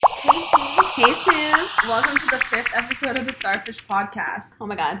the 5th episode of the Starfish Podcast. Oh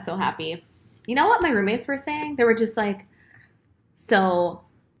my God, so happy. You know what my roommates were saying? They were just like, so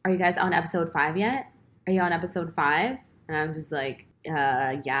are you guys on episode 5 yet? Are you on episode 5? And I was just like,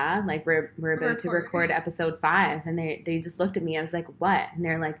 yeah, like we're about to record episode 5. And they just looked at me. I was like, what? And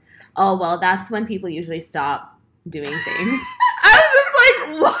they're like, oh, well, that's when people usually stop doing things. I was just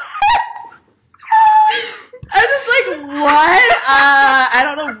like, what? I was just like, what? I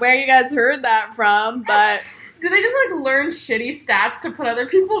don't know where you guys heard that from, but... Do they just, like, learn shitty stats to put other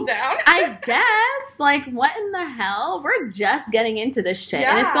people down? I guess. Like, what in the hell? We're just getting into this shit,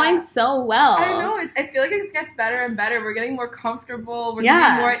 and it's going so well. I know. I feel like it gets better and better. We're getting more comfortable. We're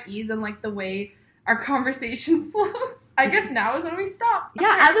getting more at ease in, like, the way our conversation flows. I guess now is when we stop.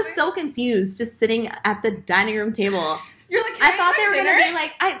 Yeah, apparently. I was so confused just sitting at the dining room table. You're like, I thought they were going to be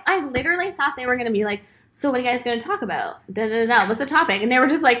like, I literally thought they were going to be like, so what are you guys going to talk about? Da-da-da-da. What's the topic? And they were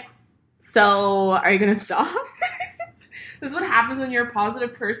just like, so, are you going to stop? This is what happens when you're a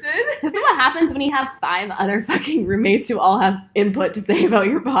positive person. This is what happens when you have 5 other fucking roommates who all have input to say about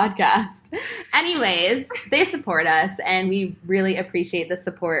your podcast. Anyways, they support us, and we really appreciate the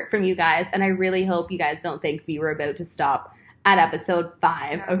support from you guys, and I really hope you guys don't think we were about to stop at episode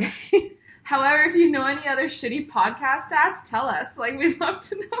 5, okay? However, if you know any other shitty podcast stats, tell us. Like, we'd love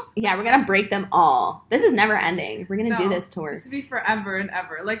to know. Yeah, we're going to break them all. This is never ending. We're going to do this tour. This will be forever and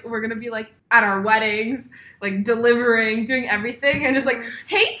ever. Like, we're going to be, like, at our weddings, like, delivering, doing everything, and just like,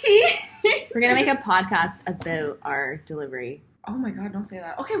 hey, T! We're going to make a podcast about our delivery. Oh, my God, don't say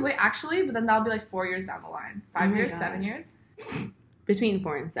that. Okay, wait, actually, but then that'll be, like, 4 years down the line. 5 years, 7 years? Between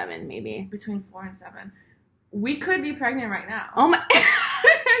 4 and 7, maybe. Between 4 and 7. We could be pregnant right now. Oh, my...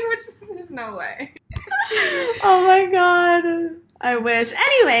 Which, there's no way. Oh my God. I wish.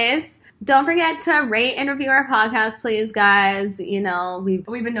 Anyways, don't forget to rate and review our podcast, please, guys. You know, we've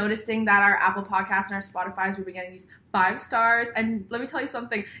been noticing that our Apple Podcasts and our Spotify's, we've been getting these 5 stars. And let me tell you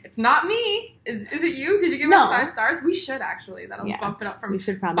something. It's not me. Is it you? Did you give us 5 stars? We should, actually. That'll bump it up from we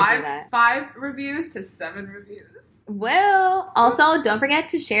should probably do that. 5 reviews to 7 reviews. Well, also, don't forget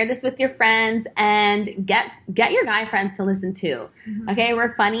to share this with your friends and get your guy friends to listen too. Mm-hmm. Okay,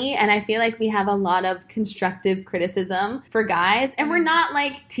 we're funny, and I feel like we have a lot of constructive criticism for guys, and we're not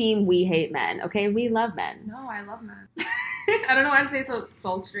like team we hate men, okay? We love men. No, I love men. I don't know why to say so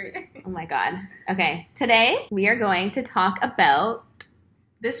sultry. Oh my God. Okay, today we are going to talk about...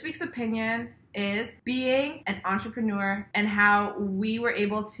 This week's opinion is being an entrepreneur and how we were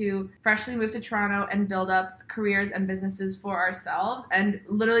able to freshly move to Toronto and build up careers and businesses for ourselves and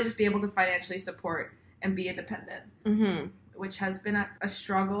literally just be able to financially support and be independent. Mm-hmm. Which has been a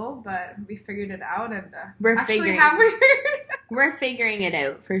struggle, but we figured it out, and we're figuring it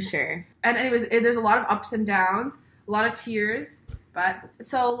out for sure. And anyways, there's a lot of ups and downs, a lot of tears. But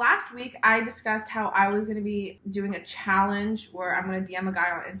so last week I discussed how I was going to be doing a challenge where I'm going to DM a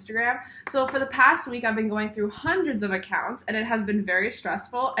guy on Instagram. So for the past week I've been going through hundreds of accounts, and it has been very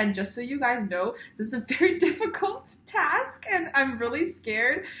stressful. And just so you guys know, this is a very difficult task, and I'm really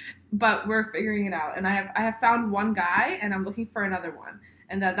scared, but we're figuring it out. And I have found one guy, and I'm looking for another one.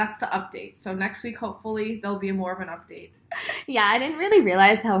 And that's the update. So next week, hopefully, there'll be more of an update. Yeah, I didn't really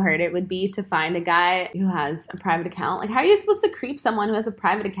realize how hard it would be to find a guy who has a private account. Like, how are you supposed to creep someone who has a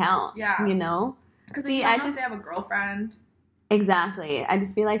private account? Yeah. You know? Because I just have a girlfriend. Exactly. I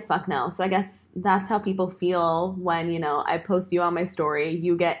just be like, fuck no. So I guess that's how people feel when, you know, I post you on my story,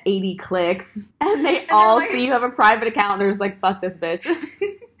 you get 80 clicks, and they all like, see you have a private account, and they're just like, fuck this bitch.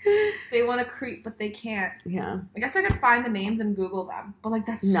 They want to creep, but they can't. Yeah. I guess I could find the names and Google them, but like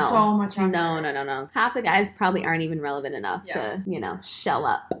that's so much effort. No. Half the guys probably aren't even relevant enough to, you know, show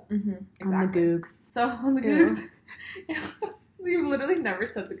up on the Googs. So on the Googs. You've literally never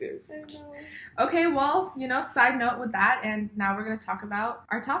said the Googs. I know. Okay, well, you know, side note with that, and now we're going to talk about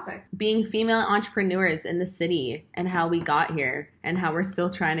our topic. Being female entrepreneurs in the city, and how we got here, and how we're still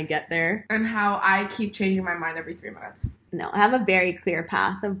trying to get there. And how I keep changing my mind every 3 minutes. No, I have a very clear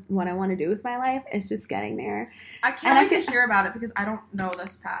path of what I want to do with my life. It's just getting there. I can't wait to hear about it because I don't know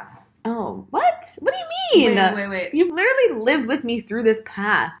this path. Oh, what? What do you mean? Wait. You've literally lived with me through this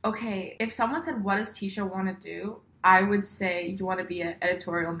path. Okay, if someone said, what does Tisha want to do? I would say you want to be an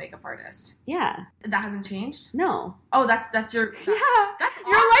editorial makeup artist. Yeah. That hasn't changed? No. Oh, that's your... Yeah. That's awesome.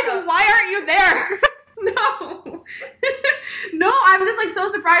 You're like, why aren't you there? No. No, I'm just like so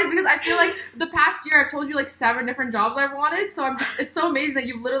surprised because I feel like the past year I've told you like 7 different jobs I've wanted. So it's so amazing that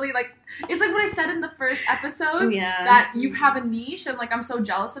you've literally like, it's like what I said in the first episode that you have a niche, and like I'm so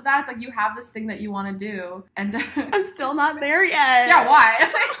jealous of that. It's like you have this thing that you want to do, and I'm still not there yet. Yeah,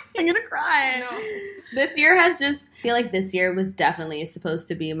 why? I'm gonna cry. No. This year has just, I feel like this year was definitely supposed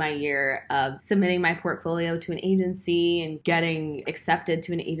to be my year of submitting my portfolio to an agency and getting accepted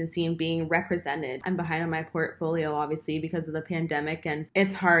to an agency and being represented. I'm behind on my portfolio, obviously, because of the pandemic, and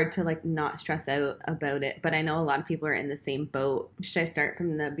it's hard to like not stress out about it. But I know a lot of people are in the same boat. Should I start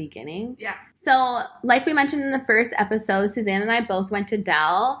from the beginning? Yeah. So, like we mentioned in the first episode, Suzanne and I both went to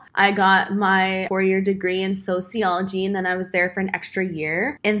Dal. I got my 4-year degree in sociology, and then I was there for an extra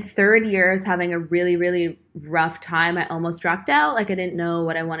year. In third year, I was having a really, really rough time. I almost dropped out. Like, I didn't know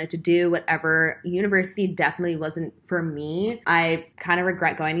what I wanted to do, whatever. University definitely wasn't for me. I kind of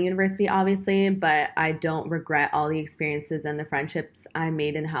regret going to university, obviously, but I don't regret all the experiences and the friendships I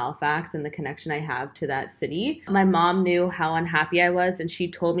made in Halifax and the connection I have to that city. My mom knew how unhappy I was, and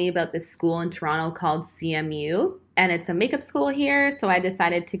she told me about this school in Toronto called CMU. And it's a makeup school here, so I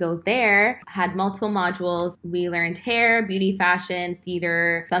decided to go there. Had multiple modules. We learned hair, beauty, fashion,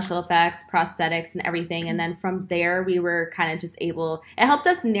 theater, special effects, prosthetics, and everything. And then from there, we were kind of just able, it helped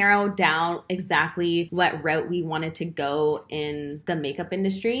us narrow down exactly what route we wanted to go in the makeup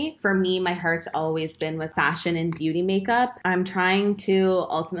industry. For me, my heart's always been with fashion and beauty makeup. I'm trying to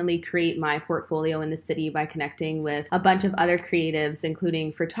ultimately create my portfolio in the city by connecting with a bunch of other creatives,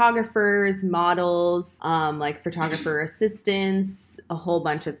 including photographers, models, like photographer assistants, a whole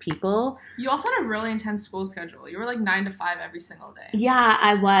bunch of people. You also had a really intense school schedule. You were like 9 to 5 every single day. Yeah,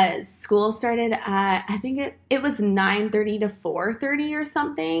 I was. School started at, I think it was 9:30 to 4:30 or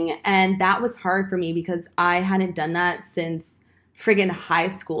something. And that was hard for me because I hadn't done that since friggin' high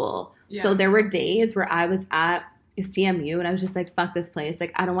school. Yeah. So there were days where I was at CMU and I was just like, fuck this place.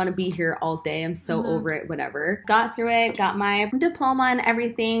 Like, I don't want to be here all day. I'm so over it, whatever. Got through it, got my diploma and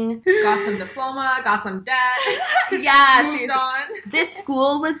everything. Got some diploma, got some debt. Yeah, moved seriously. on. This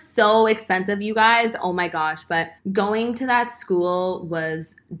school was so expensive, you guys. Oh my gosh. But going to that school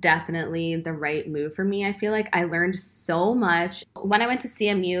was definitely the right move for me. I feel like I learned so much. When I went to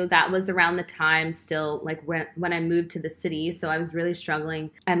CMU, that was around the time still like when I moved to the city. So I was really struggling.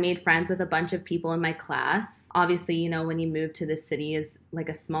 I made friends with a bunch of people in my class. Obviously, you know, when you move to the city is like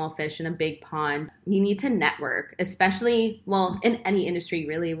a small fish in a big pond. You need to network, especially, well, in any industry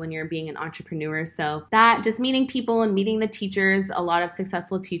really when you're being an entrepreneur. So that, just meeting people and meeting the teachers, a lot of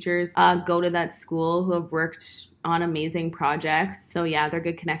successful teachers go to that school who have worked on amazing projects. So yeah, they're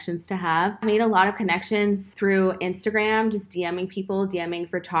good connections to have. I made a lot of connections through Instagram, just DMing people, DMing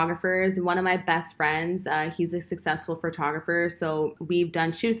photographers. One of my best friends, he's a successful photographer. So we've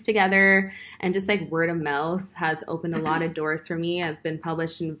done shoots together, and just like word of mouth has opened a lot of doors for me. I've been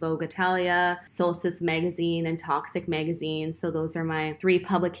published in Vogue Italia, Solstice Magazine, and Toxic Magazine. So those are my 3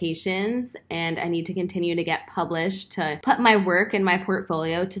 publications, and I need to continue to get published to put my work in my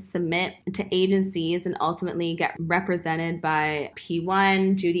portfolio to submit to agencies and ultimately get represented by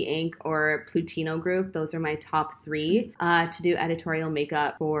P1, Judy Inc., or Plutino Group. Those are my top 3 to do editorial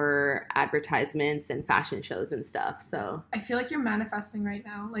makeup for advertisements and fashion shows and stuff. So I feel like you're manifesting right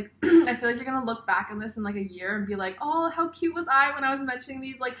now. Like, I feel like you're gonna look back on this in like a year and be like, oh, how cute was I when I was mentioning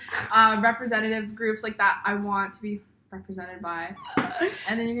these like representative groups like that I want to be represented by.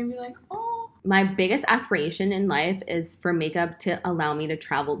 And then you're gonna be like, oh. My biggest aspiration in life is for makeup to allow me to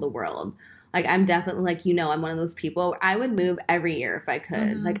travel the world. Like, I'm definitely, like, you know, I'm one of those people. I would move every year if I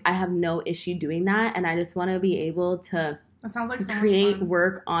could. Like, I have no issue doing that. And I just want to be able to that sounds like so create much fun.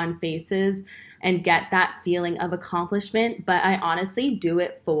 work on faces and get that feeling of accomplishment. But I honestly do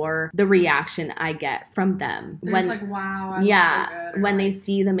it for the reaction I get from them. They're just like, wow, I yeah, look so good. When they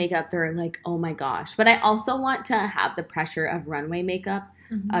see the makeup, they're like, oh my gosh. But I also want to have the pressure of runway makeup.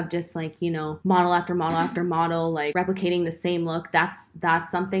 Of just like, you know, model after model after model, like replicating the same look. That's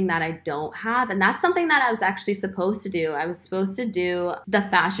something that I don't have. And that's something that I was actually supposed to do. I was supposed to do the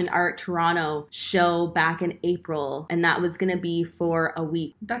Fashion Art Toronto show back in April, and that was going to be for a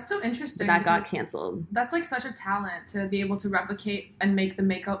week. That's so interesting. But that got canceled. That's like such a talent to be able to replicate and make the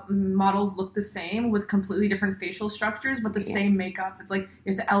makeup models look the same with completely different facial structures, but the same makeup. It's like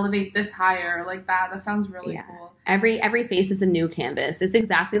you have to elevate this higher, like that. That sounds really cool. Every face is a new canvas. It's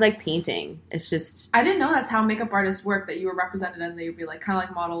exactly like painting. It's just... I didn't know that's how makeup artists work, that you were represented and they would be like, kind of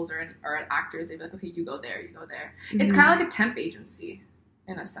like models or actors. They'd be like, okay, you go there, you go there. It's kind of like a temp agency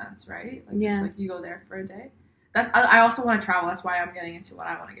in a sense, right? Like, just like you go there for a day. I also want to travel. That's why I'm getting into what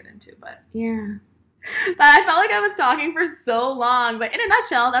I want to get into. But yeah. But I felt like I was talking for so long. But in a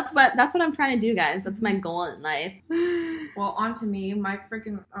nutshell, that's what I'm trying to do, guys. That's my goal in life. Well, on to me. My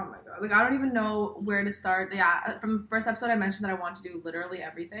freaking, oh my god. Like, I don't even know where to start. Yeah, from the first episode, I mentioned that I want to do literally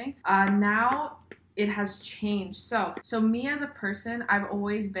everything. Now, it has changed. So me as a person, I've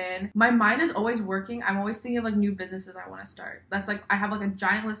always been, my mind is always working. I'm always thinking of like new businesses I want to start. That's like, I have like a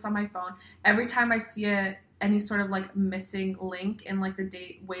giant list on my phone. Every time I see any sort of like missing link in like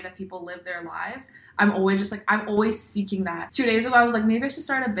the way that people live their lives, I'm always seeking that. 2 days ago, I was like, maybe I should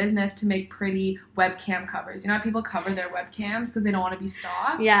start a business to make pretty webcam covers. You know how people cover their webcams because they don't want to be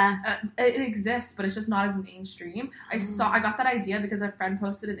stalked? Yeah. It exists, but it's just not as mainstream. I got that idea because a friend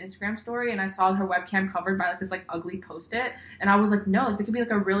posted an Instagram story and I saw her webcam covered by like this like ugly post-it, and I was like, no, like, there could be like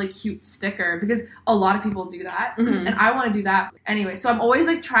a really cute sticker because a lot of people do that, and I want to do that. Anyway, so I'm always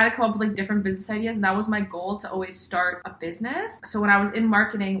like trying to come up with like different business ideas, and that was my goal, to always start a business. So when I was in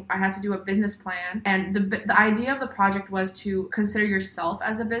marketing, I had to do a business plan, and the idea of the project was to consider yourself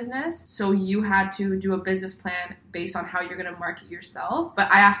as a business. So you had to do a business plan based on how you're going to market yourself. But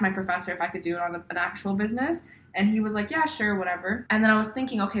I asked my professor if I could do it on an actual business, and he was like, yeah, sure, whatever. And then I was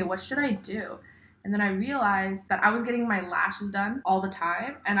thinking, okay, what should I do? And then I realized that I was getting my lashes done all the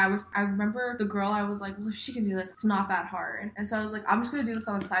time. And I remember the girl, I was like, well, if she can do this, it's not that hard. And so I was like, I'm just going to do this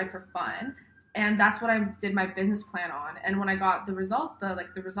on the side for fun. And that's what I did my business plan on. And when I got the results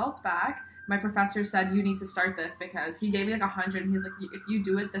back, my professor said, you need to start this, because he gave me like 100. And he's like, if you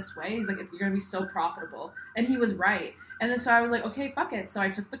do it this way, he's like, you're going to be so profitable. And he was right. And then so I was like, okay, fuck it. So I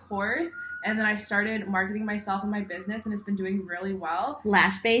took the course, and then I started marketing myself and my business, and it's been doing really well.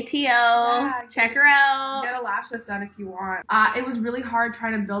 Lash Bay TO. Check her out. Get a lash lift done if you want. It was really hard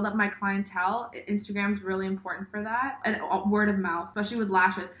trying to build up my clientele. Instagram's really important for that. And word of mouth, especially with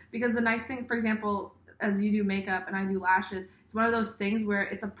lashes. Because the nice thing, for example, as you do makeup and I do lashes, it's one of those things where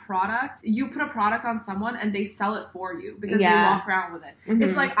it's a product. You put a product on someone and they sell it for you because they walk around with it.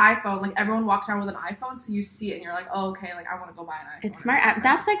 It's like iPhone. Like, everyone walks around with an iPhone, so you see it and you're like, oh, okay, like, I want to go buy an iPhone. It's smart.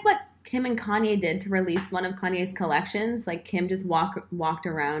 That's like what Kim and Kanye did to release one of Kanye's collections. Like, Kim just walked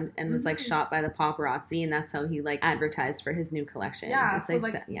around and was like shot by the paparazzi, and that's how he like advertised for his new collection. Yeah, it's so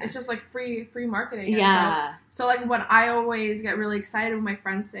like it's just like free marketing. Yeah. So like, when I always get really excited when my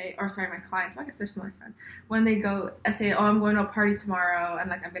friends say, or sorry, my clients, well, I guess they're still my friends, when they say, oh, I'm going to a party tomorrow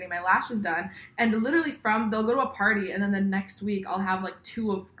and like I'm getting my lashes done, and literally they'll go to a party and then the next week I'll have like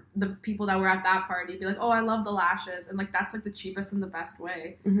 2 of the people that were at that party be like, oh, I love the lashes. And like, that's like the cheapest and the best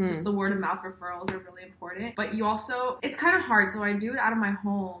way. Just the word of mouth referrals are really important. But you also, it's kind of hard. So I do it out of my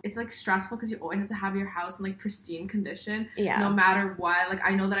home. It's like stressful because you always have to have your house in like pristine condition. No matter what. Like,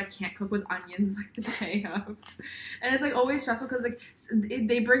 I know that I can't cook with onions like the day of. And it's like always stressful because like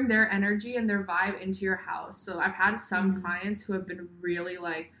they bring their energy and their vibe into your house. So I've had some clients who have been really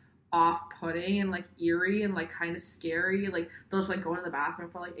like off-putting and like eerie and like kind of scary. Like, they'll just like go into the bathroom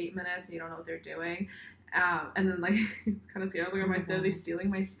for like 8 minutes and you don't know what they're doing, and then like it's kind of scary. I was like, are they stealing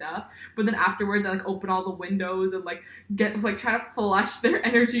my stuff? But then afterwards I like open all the windows and like get like try to flush their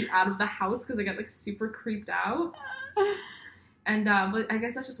energy out of the house because I get like super creeped out. And but I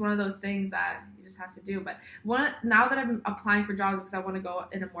guess that's just one of those things that you just have to do. But now that I'm applying for jobs because I want to go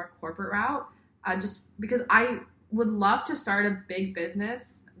in a more corporate route, just because I would love to start a big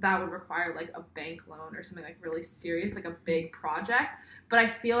business that would require like a bank loan or something like really serious, like a big project. But I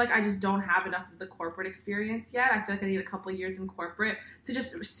feel like I just don't have enough of the corporate experience yet. I feel like I need a couple of years in corporate to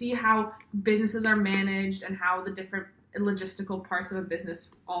just see how businesses are managed and how the different logistical parts of a business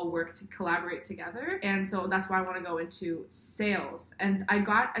all work to collaborate together. And so that's why I want to go into sales. And I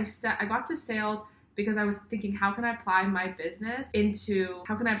got to sales because I was thinking, how can I apply my business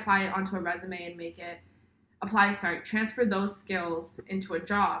how can I apply it onto a resume and transfer those skills into a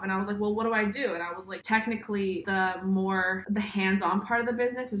job? And I was like, well, what do I do? And I was like, technically the hands-on part of the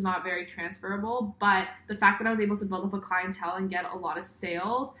business is not very transferable, but the fact that I was able to build up a clientele and get a lot of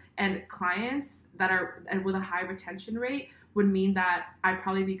sales and clients and with a high retention rate would mean that I'd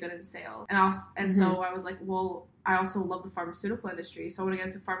probably be good in sales. So I was like, well, I also love the pharmaceutical industry, so I want to get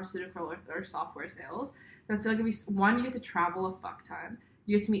into pharmaceutical or software sales. And I feel like you get to travel a fuck ton,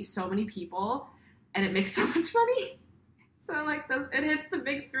 you get to meet so many people, and it makes so much money. So, like, it hits the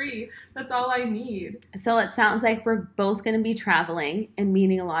big 3. That's all I need. So it sounds like we're both going to be traveling and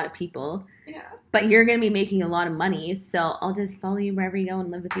meeting a lot of people. Yeah. But you're going to be making a lot of money, so I'll just follow you wherever you go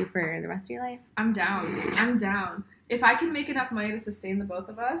and live with you for the rest of your life. I'm down. If I can make enough money to sustain the both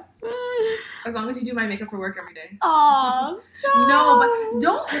of us, as long as you do my makeup for work every day. Oh, stop. No, but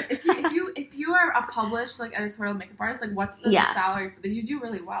don't. If you are a published like editorial makeup artist, like, what's the salary for that? You do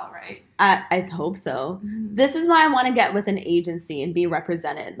really well, right? I hope so. This is why I want to get with an agency and be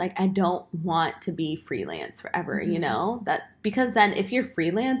represented. Like, I don't want to be freelance forever, you know? Because then if you're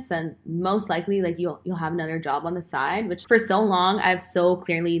freelance, then most likely, like, you'll have another job on the side, which for so long, I've so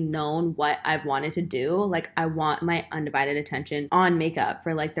clearly known what I've wanted to do. Like, I want my undivided attention on makeup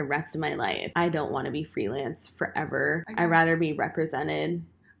for, like, the rest of my life. I don't want to be freelance forever. I'd rather be represented.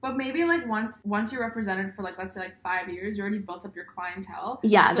 But maybe, like, once you're represented for, like, let's say, like, 5 years, you already built up your clientele.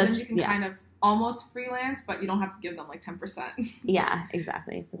 Yeah, so then you can kind of almost freelance, but you don't have to give them, like, 10%. Yeah,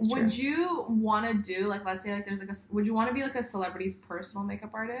 exactly. That's true. Would you want to do, like, let's say, like, there's, like, would you want to be, like, a celebrity's personal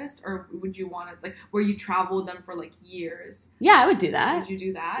makeup artist? Or would you want to, like, where you travel with them for, like, years? Yeah, I would do that. Would you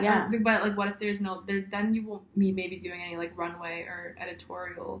do that? Yeah. But, like, what if there's no, then you won't be maybe doing any, like, runway or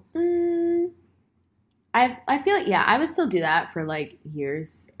editorial? I feel like, yeah, I would still do that for, like,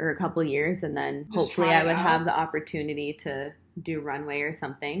 years or a couple years, and then Just hopefully try I it would out. have the opportunity to do runway or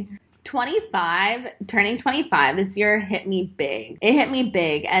something. 25, turning 25 this year hit me big. It hit me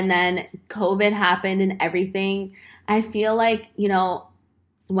big, and then COVID happened and everything. I feel like, you know,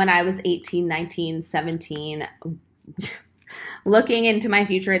 when I was 18, 19, 17, looking into my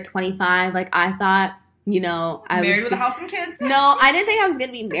future at 25, like, I thought, you know, I Married was with a house and kids? No, I didn't think I was going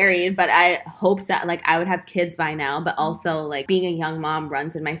to be married, but I hoped that, like, I would have kids by now, but also, like, being a young mom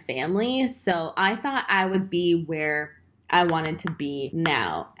runs in my family. So I thought I would be where I wanted to be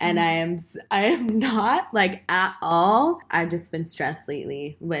now. And I am not, like, at all. I've just been stressed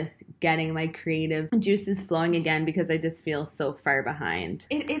lately with getting my creative juices flowing again because I just feel so far behind.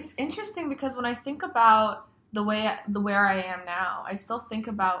 It's interesting because when I think about where I am now, I still think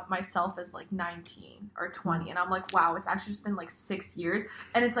about myself as like 19 or 20, and I'm like, wow, it's actually just been like 6 years,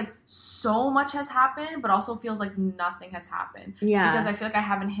 and it's like so much has happened, but also feels like nothing has happened. Yeah. Because I feel like I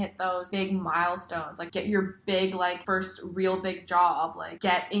haven't hit those big milestones, like get your big, like, first real big job, like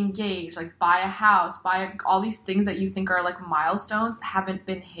get engaged, like buy a house, all these things that you think are like milestones haven't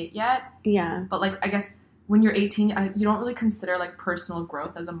been hit yet. Yeah. But, like, I guess when you're 18, you don't really consider, like, personal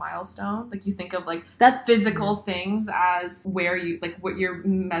growth as a milestone. Like, you think of, like, That's physical things as where you, like, what your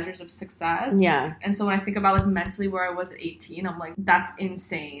measures of success. Yeah. And so when I think about, like, mentally where I was at 18, I'm like, that's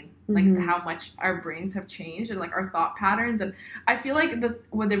insane. Like, how much our brains have changed and, like, our thought patterns. And I feel like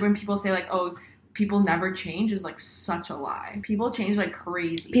when people say, like, oh, people never change is, like, such a lie. People change like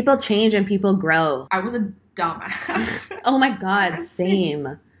crazy. People change and people grow. I was a dumbass. Oh my God,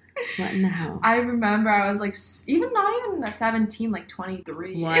 same. What in the hell? I remember I was like, not even 17, like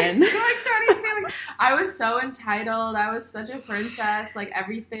 23. What? Like 22. Like, I was so entitled. I was such a princess. Like,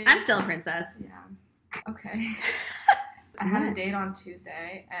 everything. I'm still a princess. Yeah. Okay. I had a date on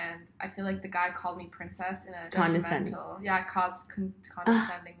Tuesday, and I feel like the guy called me princess in a Condescending. judgmental,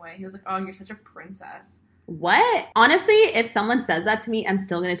 condescending way. He was like, "Oh, you're such a princess." What? Honestly, if someone says that to me, I'm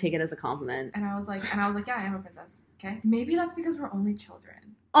still gonna take it as a compliment. And I was like, "Yeah, I am a princess." Okay. Maybe that's because we're only children.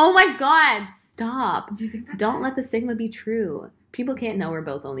 Oh my God! Stop. Do you think that? Don't let the stigma be true. People can't know we're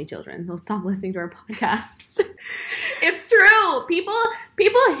both only children. They'll stop listening to our podcast. It's true.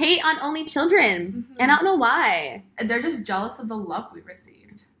 People hate on only children, and I don't know why. They're just jealous of the love we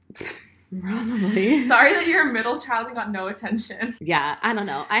received. Probably. Sorry that you're a middle child and got no attention. Yeah, I don't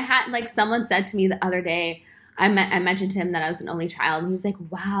know. I had, like, someone said to me the other day, I mentioned to him that I was an only child, and he was like,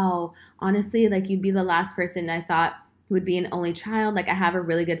 wow, honestly, like, you'd be the last person I thought would be an only child. Like, I have a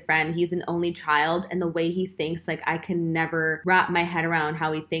really good friend. He's an only child, and the way he thinks, like, I can never wrap my head around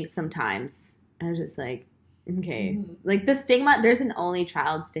how he thinks sometimes. I was just like, okay. Like, the stigma, there's an only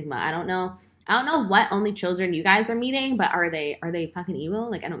child stigma. I don't know what only children you guys are meeting, but are they fucking evil?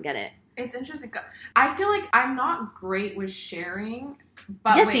 Like, I don't get it. It's interesting. I feel like I'm not great with sharing,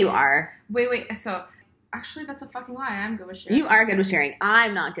 but yes, you are. Wait. So, actually, that's a fucking lie. I am good with sharing. You are good with sharing.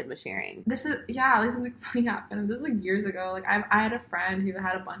 I'm not good with sharing. This is, like, something funny happened. This is, like, years ago. Like, I had a friend who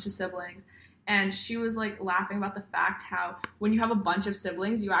had a bunch of siblings, and she was, like, laughing about the fact how when you have a bunch of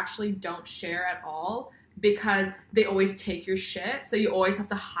siblings, you actually don't share at all because they always take your shit. So you always have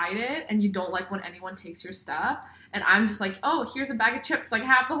to hide it, and you don't like when anyone takes your stuff. And I'm just like, oh, here's a bag of chips. Like,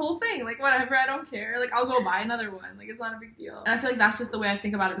 have the whole thing. Like, whatever. I don't care. Like, I'll go buy another one. Like, it's not a big deal. And I feel like that's just the way I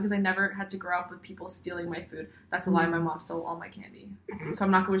think about it because I never had to grow up with people stealing my food. That's a lie. My mom stole all my candy. So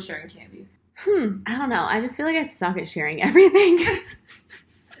I'm not good with sharing candy. I don't know. I just feel like I suck at sharing everything.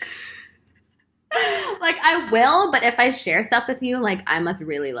 Like, I will, but if I share stuff with you, like, I must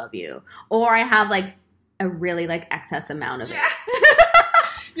really love you. Or I have, like, a really, like, excess amount of it.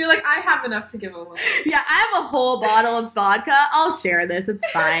 You're like, I have enough to give away. Yeah, I have a whole bottle of vodka. I'll share this. It's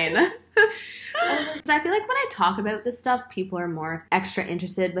fine. So I feel like when I talk about this stuff, people are more extra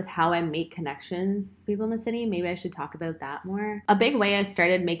interested with how I make connections with people in the city. Maybe I should talk about that more. A big way I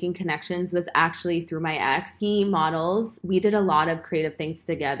started making connections was actually through my ex. He models. We did a lot of creative things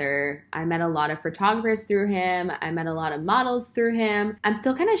together. I met a lot of photographers through him. I met a lot of models through him. I'm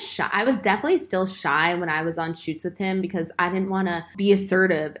still kind of shy. I was definitely still shy when I was on shoots with him because I didn't want to be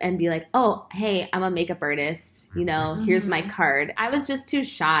assertive and be like, oh, hey, I'm a makeup artist. You know, here's my card. I was just too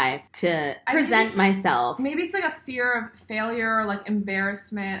shy to present myself. Maybe it's like a fear of failure or like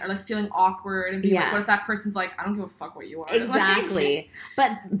embarrassment or like feeling awkward and being like, what if that person's like, I don't give a fuck what you are. Exactly.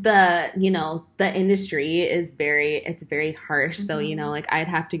 But the industry is it's very harsh. So, you know, like I'd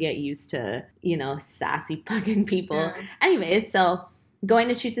have to get used to, you know, sassy fucking people. Yeah. Anyways, so going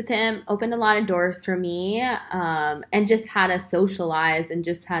to shoots with him opened a lot of doors for me, and just how to socialize and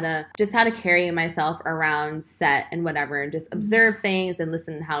just how to carry myself around set and whatever, and just observe things and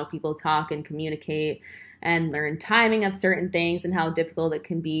listen to how people talk and communicate and learn timing of certain things and how difficult it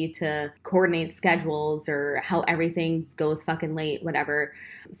can be to coordinate schedules or how everything goes fucking late, whatever.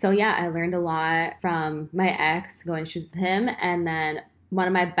 So yeah, I learned a lot from my ex going to shoots with him, and then one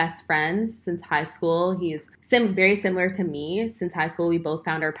of my best friends since high school. He's very similar to me. Since high school, we both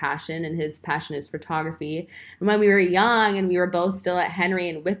found our passion, and his passion is photography. And when we were young and we were both still at Henry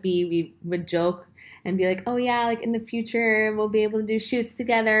and Whitby, we would joke and be like, oh yeah, like in the future, we'll be able to do shoots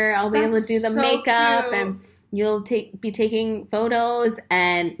together. I'll be able to do the makeup cute. And you'll be taking photos.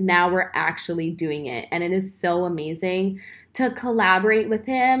 And now we're actually doing it. And it is so amazing to collaborate with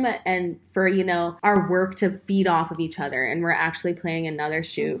him and for, you know, our work to feed off of each other. And we're actually planning another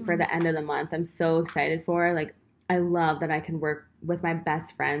shoot for the end of the month. I'm so excited for. Like, I love that I can work with my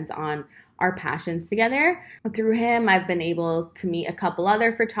best friends on our passions together. Through him, I've been able to meet a couple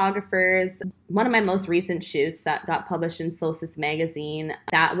other photographers. One of my most recent shoots that got published in Solstice magazine,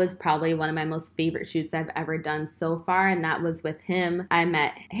 that was probably one of my most favorite shoots I've ever done so far, and that was with him. I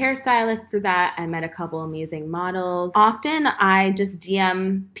met hairstylists through that. I met a couple amazing models. Often I just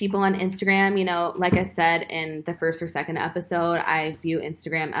DM people on Instagram. You know, like I said in the first or second episode, I view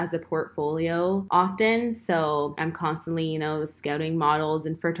Instagram as a portfolio often, so I'm constantly, you know, scouting models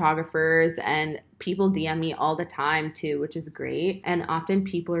and photographers, and people DM me all the time too, which is great. And often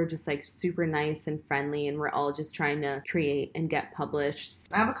people are just like super nice and friendly, and we're all just trying to create and get published.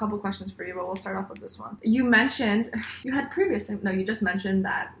 I have a couple questions for you, but we'll start off with this one. You mentioned, you just mentioned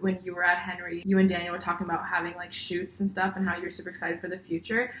that when you were at Henry, you and Daniel were talking about having like shoots and stuff and how you're super excited for the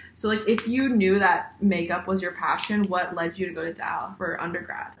future. So like if you knew that makeup was your passion, what led you to go to Dal for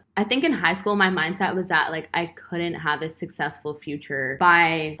undergrad? I think in high school, my mindset was that like I couldn't have a successful future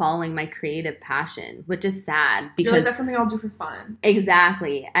by following my creative passion, which is sad because you're like, that's something I'll do for fun.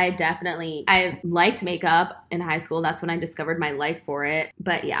 Exactly. I liked makeup in high school. That's when I discovered my life for it.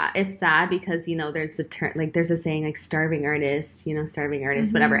 But yeah, it's sad because, you know, there's a saying like starving artist,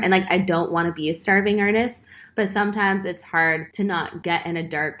 whatever. And like, I don't want to be a starving artist. But sometimes it's hard to not get in a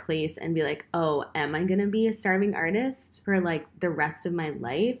dark place and be like, oh, am I going to be a starving artist for like the rest of my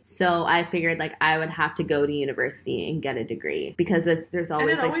life? So I figured like I would have to go to university and get a degree because there's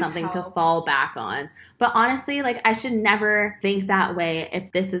always like something helps to fall back on. But honestly, like I should never think that way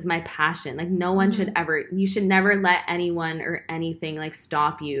if this is my passion. Like no one you should never let anyone or anything like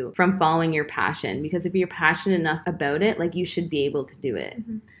stop you from following your passion, because if you're passionate enough about it, like you should be able to do it.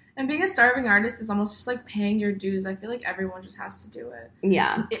 Mm-hmm. And being a starving artist is almost just like paying your dues. I feel like everyone just has to do it.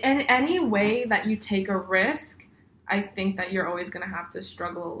 Yeah. In any way that you take a risk, I think that you're always going to have to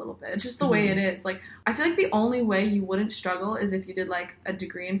struggle a little bit. It's just the way it is. Like, I feel like the only way you wouldn't struggle is if you did like a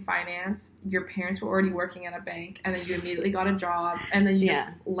degree in finance, your parents were already working at a bank, and then you immediately got a job, and then you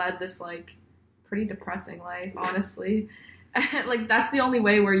just led this like pretty depressing life, honestly. Like, that's the only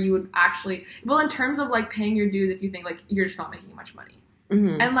way where you would actually, well, in terms of like paying your dues, if you think like you're just not making much money.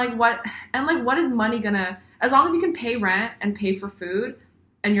 Mm-hmm. And what is money gonna, as long as you can pay rent and pay for food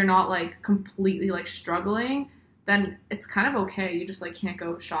and you're not like completely like struggling, then it's kind of okay. You just like can't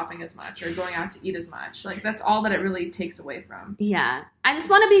go shopping as much or going out to eat as much. Like that's all that it really takes away from. Yeah. I just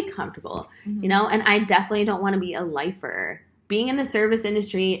want to be comfortable, you know, and I definitely don't want to be a lifer. Being in the service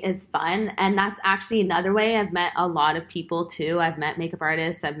industry is fun, and that's actually another way I've met a lot of people too. I've met makeup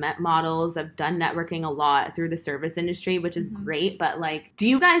artists, I've met models, I've done networking a lot through the service industry, which is great. But like, do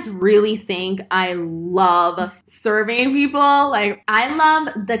you guys really think I love serving people? Like, I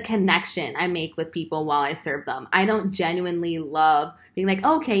love the connection I make with people while I serve them. I don't genuinely love being like,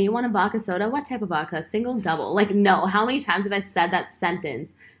 okay, you want a vodka soda? What type of vodka? Single, double? Like, no. How many times have I said that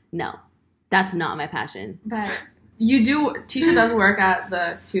sentence? No, that's not my passion. But Tisha does work at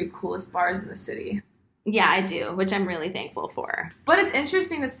the 2 coolest bars in the city. Yeah, I do, which I'm really thankful for. But it's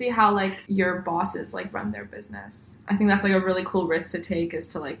interesting to see how, like, your bosses, like, run their business. I think that's, like, a really cool risk to take, is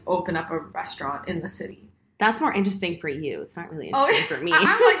to, like, open up a restaurant in the city. That's more interesting for you. It's not really interesting for me. I'm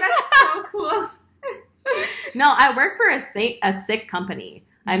like, that's so cool. No, I work for a sick company.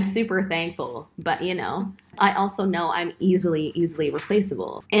 I'm super thankful, but you know, I also know I'm easily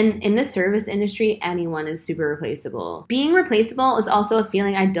replaceable. And in the service industry, anyone is super replaceable. Being replaceable is also a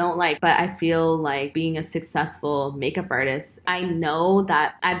feeling I don't like, but I feel like being a successful makeup artist, I know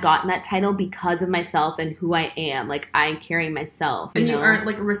that I've gotten that title because of myself and who I am. Like, I carry myself. And you earn,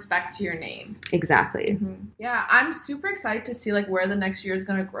 like, respect to your name. Exactly. Mm-hmm. Yeah, I'm super excited to see, like, where the next year is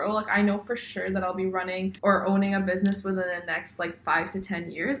going to grow. Like, I know for sure that I'll be running or owning a business within the next, like, 5 to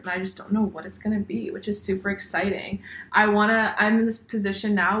 10 years, and I just don't know what it's going to be, which is super exciting. I'm in this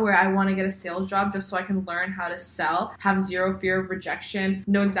position now where I want to get a sales job just so I can learn how to sell, have zero fear of rejection,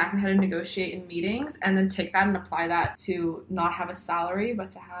 know exactly how to negotiate in meetings, and then take that and apply that to not have a salary,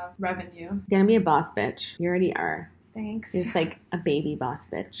 but to have revenue. You're gonna be a boss bitch. You already are. Thanks. You're just like a baby boss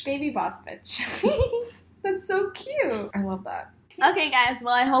bitch. Baby boss bitch. That's so cute. I love that. Okay, guys.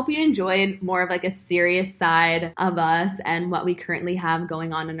 Well, I hope you enjoyed more of like a serious side of us and what we currently have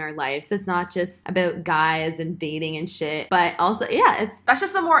going on in our lives. It's not just about guys and dating and shit, but also, yeah, that's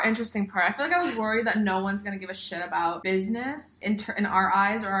just the more interesting part. I feel like I was worried that no one's gonna give a shit about business in our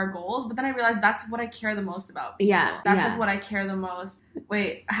eyes or our goals, but then I realized that's what I care the most about. People. Yeah, that's like what I care the most.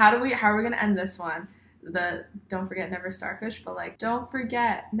 Wait, how are we gonna end this one? Don't forget never starfish, but like, don't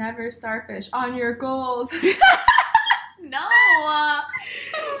forget never starfish on your goals. No.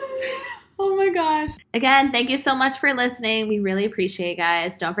 Oh my gosh. Again, thank you so much for listening. We really appreciate it,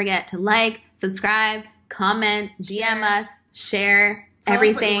 guys. Don't forget to like, subscribe, comment, DM us, share. Tell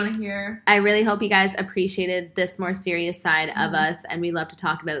everything. Us what you want to hear. I really hope you guys appreciated this more serious side of us, and we love to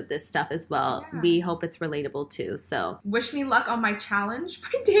talk about this stuff as well. Yeah. We hope it's relatable too. So wish me luck on my challenge,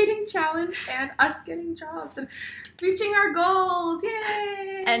 my dating challenge, and us getting jobs and reaching our goals.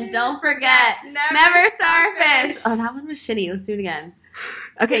 Yay! And don't forget, never starfish. Oh, that one was shitty. Let's do it again.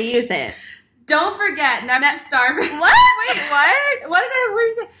 Okay, you say it. Don't forget, never starfish. What? Wait, what? What did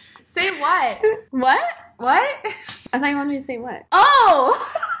you say? Say what? What? What? I thought you wanted me to say what? Oh!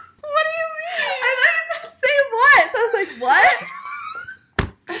 What do you mean? I thought you said say what. So I was like,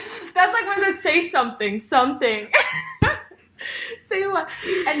 what? That's like when it says say something. Say what?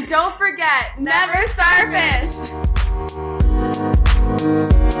 And don't forget, never starfish.